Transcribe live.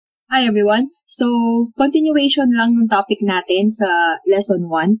Hi everyone! So, continuation lang ng topic natin sa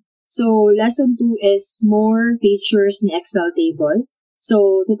Lesson 1. So, Lesson 2 is more features ni Excel table.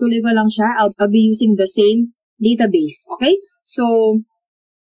 So, tutuloy ko lang siya. I'll be using the same database. Okay? So,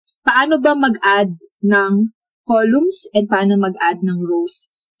 paano ba mag-add ng columns and paano mag-add ng rows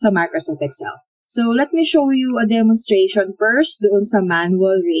sa Microsoft Excel? So, let me show you a demonstration first doon sa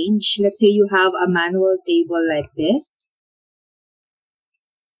manual range. Let's say you have a manual table like this.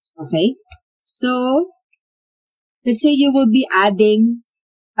 Okay, so let's say you will be adding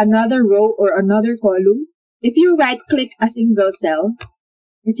another row or another column. If you right-click a single cell,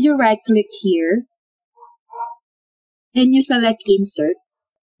 if you right-click here, and you select Insert,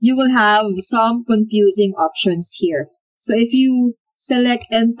 you will have some confusing options here. So if you select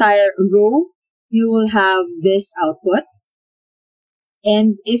entire row, you will have this output.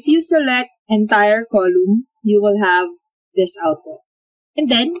 And if you select entire column, you will have this output. And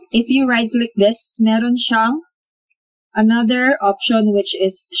then, if you right-click this, meron siyang another option which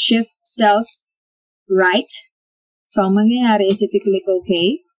is Shift Cells Right. So, ang mangyayari is if you click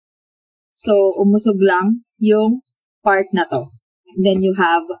OK, so umusog lang yung part na to. And then you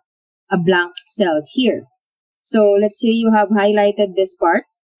have a blank cell here. So, let's say you have highlighted this part.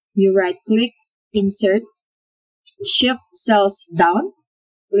 You right-click, Insert, Shift Cells Down,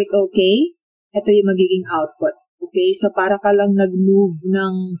 click OK. Ito yung magiging output. Okay, so para ka lang nag-move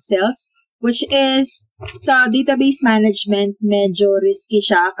ng cells, which is, sa database management, medyo risky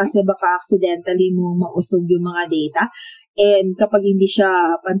siya kasi baka accidentally mo mausog yung mga data. And kapag hindi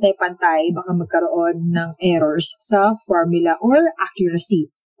siya pantay-pantay, baka magkaroon ng errors sa formula or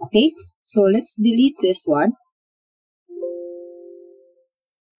accuracy. Okay, so let's delete this one.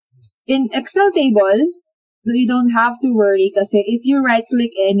 In Excel table, you don't have to worry kasi if you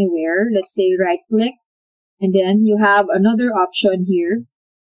right-click anywhere, let's say right-click, and then you have another option here.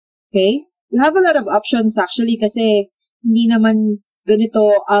 Okay? You have a lot of options actually kasi hindi naman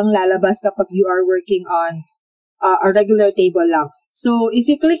ganito ang lalabas kapag you are working on a regular table lang. So, if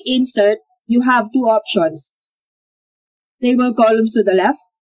you click Insert, you have two options. Table columns to the left,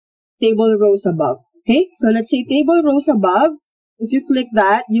 table rows above. Okay? So, let's say table rows above. If you click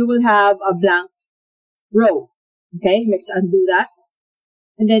that, you will have a blank row. Okay? Let's undo that.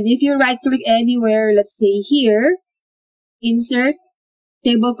 And then if you right-click anywhere, let's say here, Insert,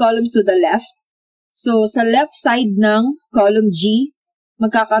 Table Columns to the left. So, sa left side ng column G,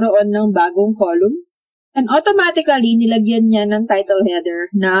 magkakaroon ng bagong column. And automatically, nilagyan niya ng title header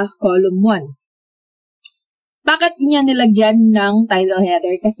na column 1. Bakit niya nilagyan ng title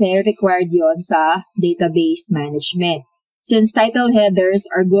header? Kasi required yon sa database management. Since title headers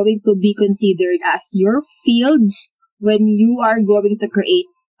are going to be considered as your fields when you are going to create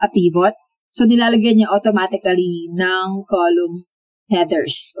a pivot, so nilalagyan niya automatically ng column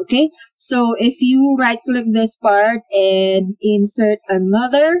headers. Okay? So, if you right-click this part and insert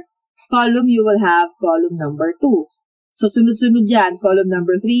another column, you will have column number 2. So, sunod-sunod yan, column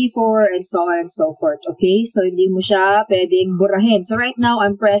number 3, 4, and so on and so forth. Okay? So, hindi mo siya pwedeng burahin. So, right now,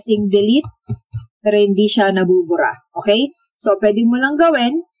 I'm pressing delete, pero hindi siya nabubura. Okay? So, pwede mo lang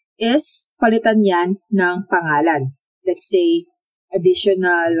gawin is palitan yan ng pangalan. Let's say,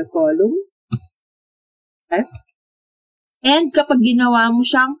 additional column. Okay? And kapag ginawa mo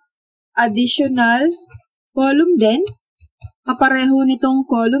siyang additional column din, kapareho nitong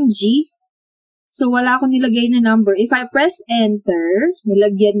column G. So, wala akong nilagay na number. If I press enter,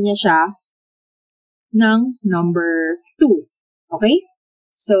 nilagyan niya siya ng number 2. Okay?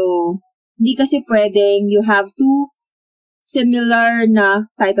 So, hindi kasi pwedeng you have two similar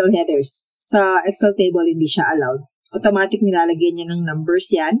na title headers. Sa Excel table, hindi siya allowed. Automatic nilalagyan niya ng numbers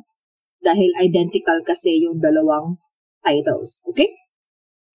yan dahil identical kasi yung dalawang titles. Okay?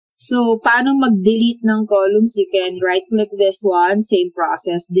 So, paano mag-delete ng columns? You can right-click this one. Same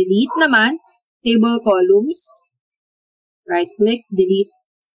process. Delete naman. Table columns. Right-click. Delete.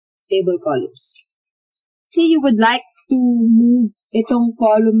 Table columns. See, you would like to move itong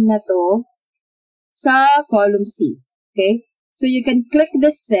column na to sa column C. Okay? So, you can click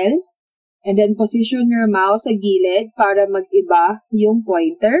this cell and then position your mouse sa gilid para mag-iba yung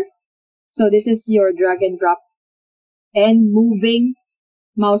pointer. So, this is your drag and drop and moving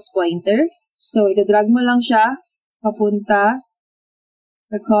mouse pointer. So, ito-drag mo lang siya papunta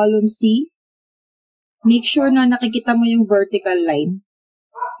sa column C. Make sure na nakikita mo yung vertical line.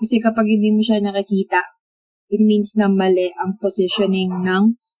 Kasi kapag hindi mo siya nakikita, it means na mali ang positioning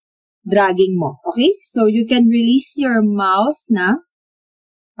ng dragging mo. Okay? So, you can release your mouse na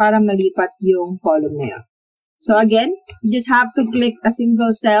para malipat yung column na yun. So, again, you just have to click a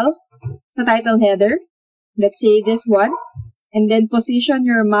single cell sa title header. Let's say this one. And then position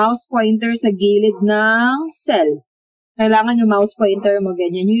your mouse pointer sa gilid ng cell. Kailangan yung mouse pointer mo,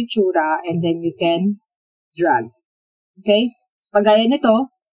 ganyan yung itsura, and then you can drag. Okay? Pag gaya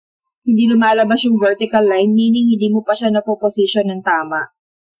nito, hindi lumalabas yung vertical line, meaning hindi mo pa siya napoposition ng tama.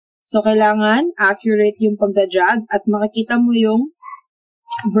 So, kailangan accurate yung pagda-drag at makikita mo yung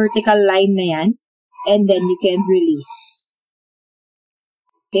vertical line na yan, and then you can release.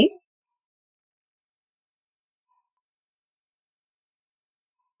 Okay?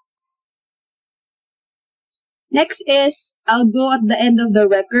 Next is, I'll go at the end of the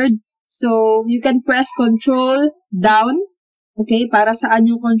record. So, you can press Control down. Okay? Para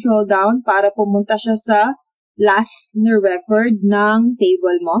saan yung Control down? Para pumunta siya sa last na record ng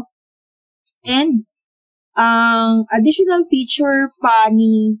table mo. And, ang additional feature pa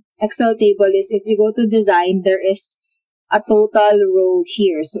ni Excel table is if you go to design, there is a total row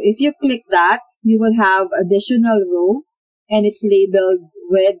here. So, if you click that, you will have additional row and it's labeled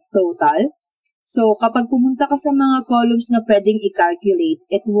with total. So, kapag pumunta ka sa mga columns na pwedeng i-calculate,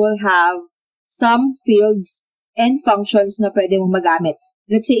 it will have some fields and functions na pwede mong magamit.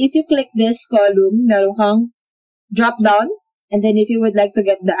 Let's say, if you click this column, meron kang drop down, and then if you would like to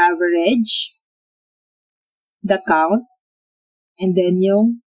get the average, the count, and then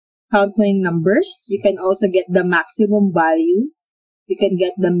yung count mo yung numbers, you can also get the maximum value, you can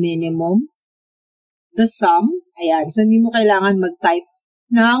get the minimum, the sum, ayan. So, hindi mo kailangan mag-type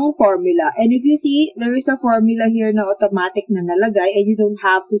ng formula. And if you see, there is a formula here na automatic na nalagay and you don't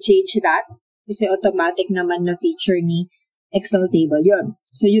have to change that kasi automatic naman na feature ni Excel table yon.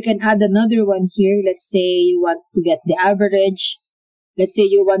 So you can add another one here. Let's say you want to get the average. Let's say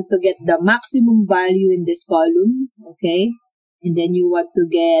you want to get the maximum value in this column. Okay? And then you want to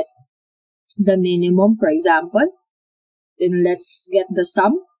get the minimum, for example. Then let's get the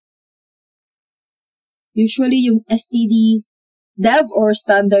sum. Usually yung STD Dev or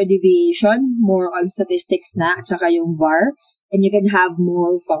standard deviation, more on statistics na, at saka yung var, and you can have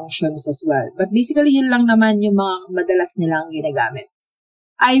more functions as well. But basically, yun lang naman yung mga madalas nilang ginagamit.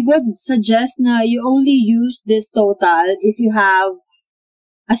 I would suggest na you only use this total if you have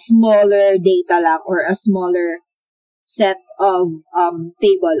a smaller data lang or a smaller set of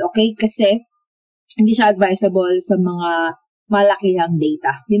table, okay? Kasi hindi siya advisable sa mga malakihang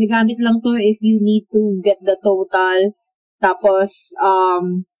data. Ginagamit lang to if you need to get the total. Tapos,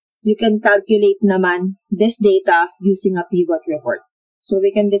 you can calculate naman this data using a pivot report. So,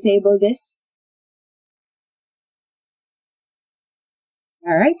 we can disable this.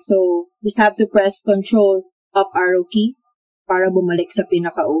 Alright, so, just have to press Control up arrow key para bumalik sa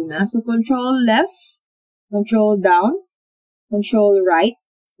pinakauna. So, Control left, Control down, Control right,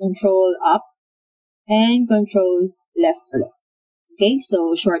 Control up, and Control left ulit. Okay,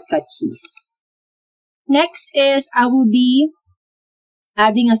 so, shortcut keys. Next is, I will be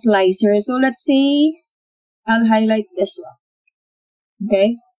adding a slicer. So, let's say, I'll highlight this one.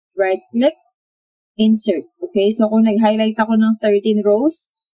 Okay? Right-click, insert. Okay? So, kung nag-highlight ako ng 13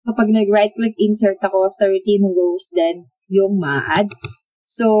 rows, kapag nag-right-click, insert ako, 13 rows then yung ma-add.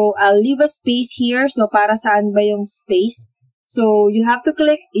 So, I'll leave a space here. So, para saan ba yung space? So, you have to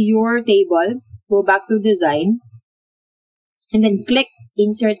click your table, go back to design, and then click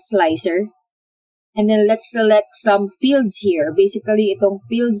insert slicer. And then, let's select some fields here. Basically, itong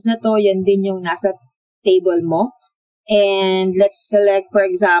fields na to, yan din yung nasa table mo. And let's select, for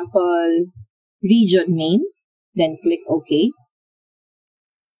example, region name. Then, click OK.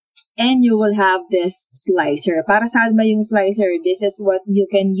 And you will have this slicer. Para saan ba yung slicer? This is what you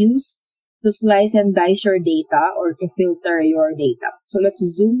can use to slice and dice your data or to filter your data. So, let's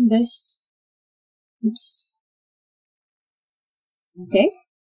zoom this. Oops. Okay.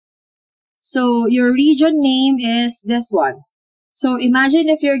 So, your region name is this one. So, imagine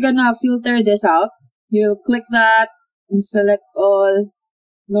if you're gonna filter this out, you'll click that and select all,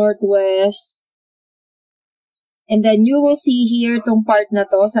 Northwest. And then, you will see here itong part na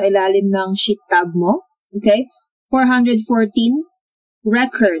to sa ilalim ng sheet tab mo. Okay? 414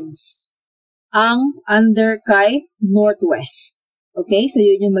 records ang under kay Northwest. Okay? So,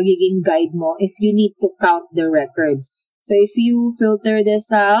 yun yung magiging guide mo if you need to count the records. So, if you filter this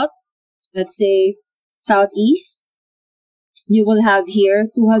out, let's say, Southeast, you will have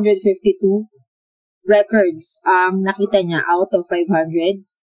here 252 records nakita niya out of 5,575.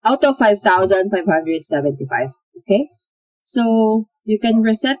 Okay? So, you can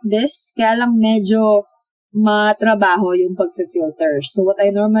reset this. Kaya lang medyo matrabaho yung pag-filter. So, what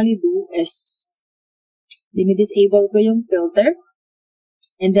I normally do is, dinidisable ko yung filter.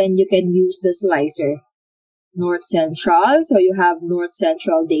 And then, you can use the slicer. North Central. So, you have North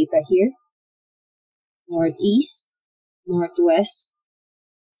Central data here. Northeast. northwest,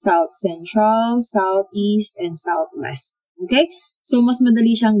 south central, southeast, and southwest. Okay? So, mas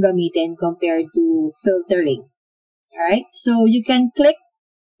madali siyang gamitin compared to filtering. Alright? So, you can click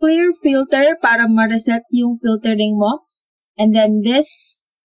clear filter para ma-reset yung filtering mo. And then this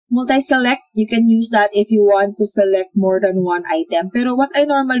multi-select, you can use that if you want to select more than one item. Pero what I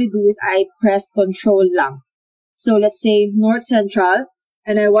normally do is I press control lang. So, let's say north central,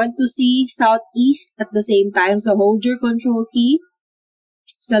 and I want to see southeast at the same time. So, hold your control key,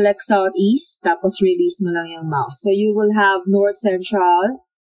 select southeast, tapos release mo lang yung mouse. So, you will have north central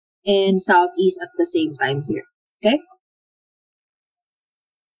and southeast at the same time here. Okay?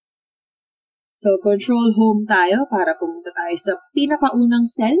 So, control home tayo para pumunta tayo sa pinakaunang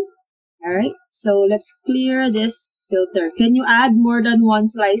cell. Alright? So, let's clear this filter. Can you add more than one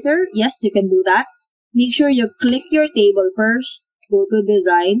slicer? Yes, you can do that. Make sure you click your table first. Go to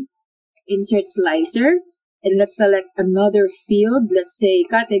design, insert slicer, and let's select another field. Let's say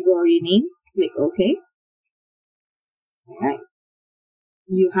category name. Click OK. Alright.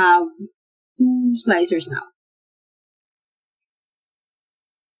 You have 2 slicers now.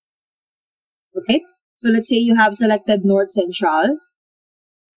 Okay. So let's say you have selected North Central.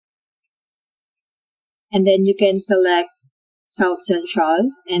 And then you can select South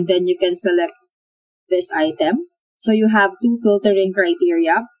Central. And then you can select this item. So you have 2 filtering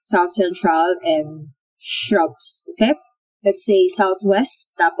criteria, South Central and shrubs. Okay? Let's say Southwest,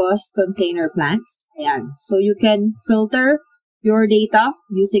 tapos container plants. Ayan. So you can filter your data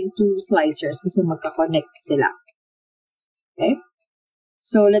using 2 slicers kasi magka-connect sila. Okay?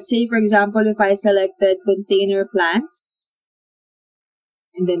 So let's say, for example, if I selected container plants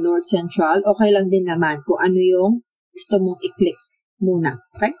and then North Central, okay lang din naman kung ano yung gusto mong i-click muna.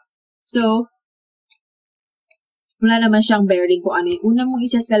 Okay? So, wala naman siyang bearing kung ano yung una mong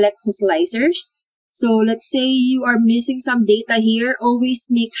isa-select sa slicers. So, let's say you are missing some data here, always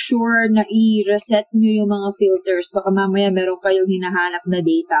make sure na i-reset nyo yung mga filters. Baka mamaya meron kayong hinahanap na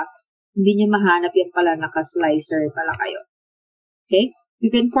data. Hindi nyo mahanap yan pala, naka-slicer pala kayo. Okay? You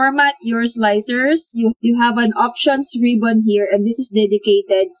can format your slicers. You have an options ribbon here, and this is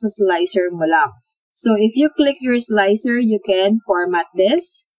dedicated sa slicer mo lang. So, if you click your slicer, you can format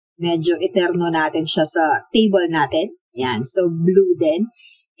this. Medyo eterno natin siya sa table natin. Yan. So, blue din.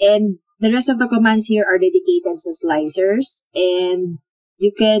 And the rest of the commands here are dedicated sa slicers. And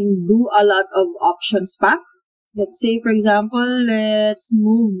you can do a lot of options pa. Let's say, for example, let's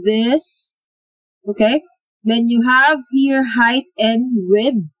move this. Okay? Then you have here height and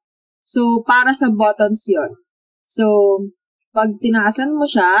width. So, para sa buttons yon. So, pag tinaasan mo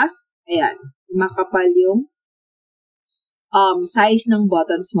siya, ayan, makapal yung size ng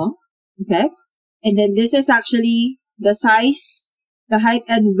buttons mo. Okay? And then this is actually the size, the height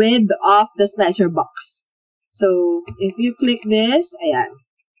and width of the slicer box. So, if you click this, ayan,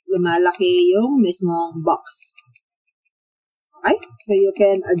 lumalaki yung mismong box. Okay? So, you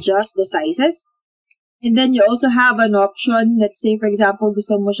can adjust the sizes. And then you also have an option, let's say, for example,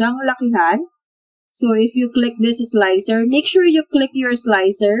 gusto mo siyang lakihan. So, if you click this slicer, make sure you click your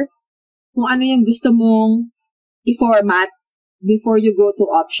slicer kung ano yung gusto mong i-format before you go to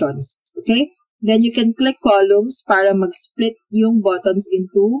options. Okay? Then you can click columns para mag-split yung buttons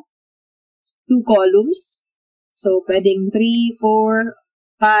into 2 columns. So, pwedeng 3, 4,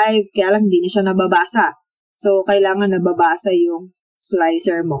 5, kaya lang hindi na siya nababasa. So, kailangan nababasa yung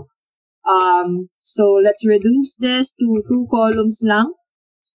slicer mo. So, let's reduce this to 2 columns lang.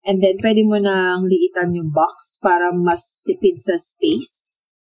 And then, pwede mo nang liitan yung box para mas tipid sa space.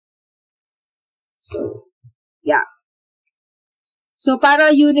 So, yeah. So, para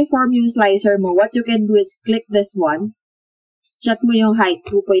uniform yung slicer mo, what you can do is click this one. Check mo yung height,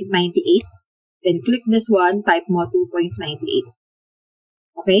 2.98. Then, click this one, type mo 2.98.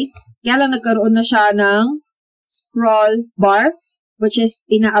 Okay? Kaya lang nagkaroon na siya ng scroll bar, which is,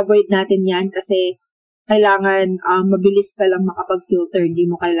 ina-avoid natin yan kasi kailangan mabilis ka lang makapag-filter. Hindi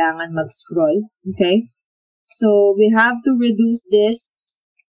mo kailangan mag-scroll. Okay? So, we have to reduce this.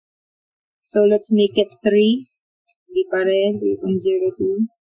 So, let's make it 3. Hindi pa rin. 3.02.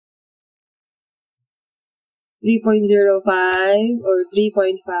 3.05 or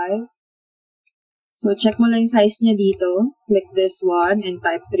 3.5. So, check mo lang yung size niya dito. Click this one and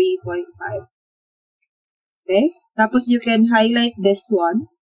type 3.5. Okay? Tapos, you can highlight this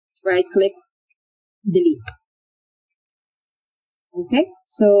one. Right-click. Delete. Okay?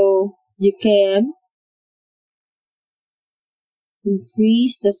 So, you can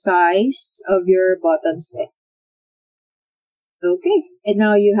increase the size of your buttons there. Okay. And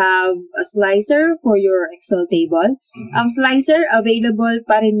now, you have a slicer for your Excel table. Ang slicer, available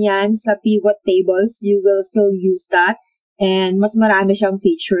pa rin yan sa pivot tables. You will still use that. And mas marami siyang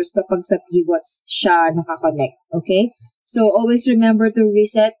features kapag sa pivots siya nakakonect. Okay? So, always remember to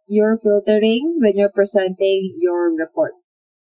reset your filtering when you're presenting your report.